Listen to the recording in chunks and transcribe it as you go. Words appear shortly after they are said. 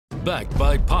Backed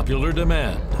by popular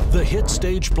demand, the hit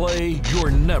stage play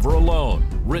You're Never Alone,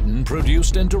 written,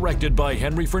 produced, and directed by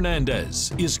Henry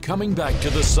Fernandez, is coming back to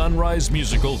the Sunrise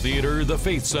Musical Theater, the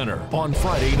Faith Center, on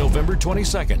Friday, November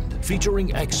 22nd,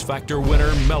 featuring X Factor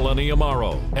winner Melanie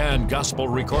Amaro and gospel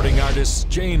recording artists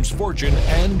James Fortune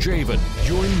and Javen.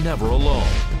 You're Never Alone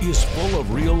is full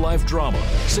of real-life drama,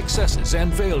 successes,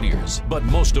 and failures, but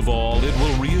most of all, it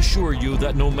will reassure you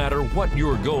that no matter what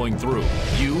you're going through,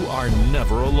 you are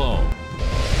never alone.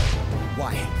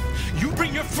 Why? You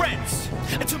bring your friends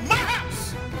into my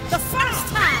house! The first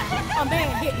time a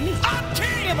man hit me,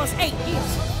 it was 8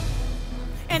 years.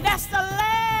 And that's the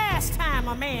last time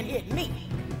a man hit me.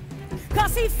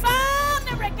 Because he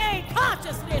finally regained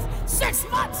consciousness 6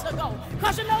 months ago.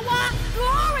 Because you know why?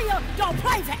 Gloria don't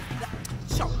play that.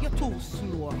 So, you're too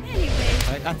slow.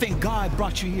 Anyway. I think God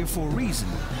brought you here for a reason.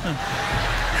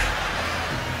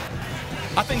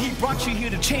 I think he brought you here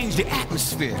to change the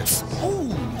atmosphere.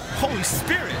 Ooh, Holy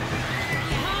Spirit.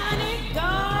 Honey,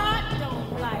 God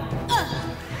don't like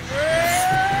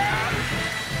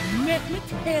Let me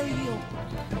tell you,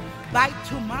 by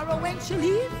tomorrow when she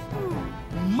leave,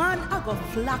 man, I go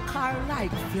flock her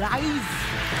like flies.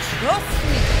 Trust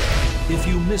me. If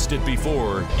you missed it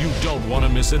before, you don't want to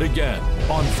miss it again.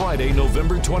 On Friday,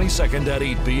 November 22nd at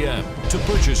 8 p.m. To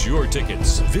purchase your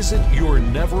tickets, visit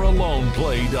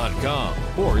YourNeverAlonePlay.com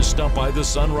or stop by the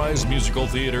Sunrise Musical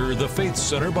Theater, the Faith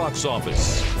Center box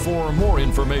office. For more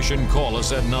information, call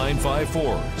us at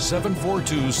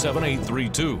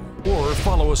 954-742-7832 or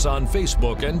follow us on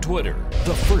Facebook and Twitter.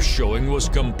 The first showing was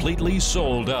completely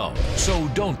sold out, so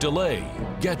don't delay.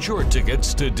 Get your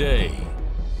tickets today.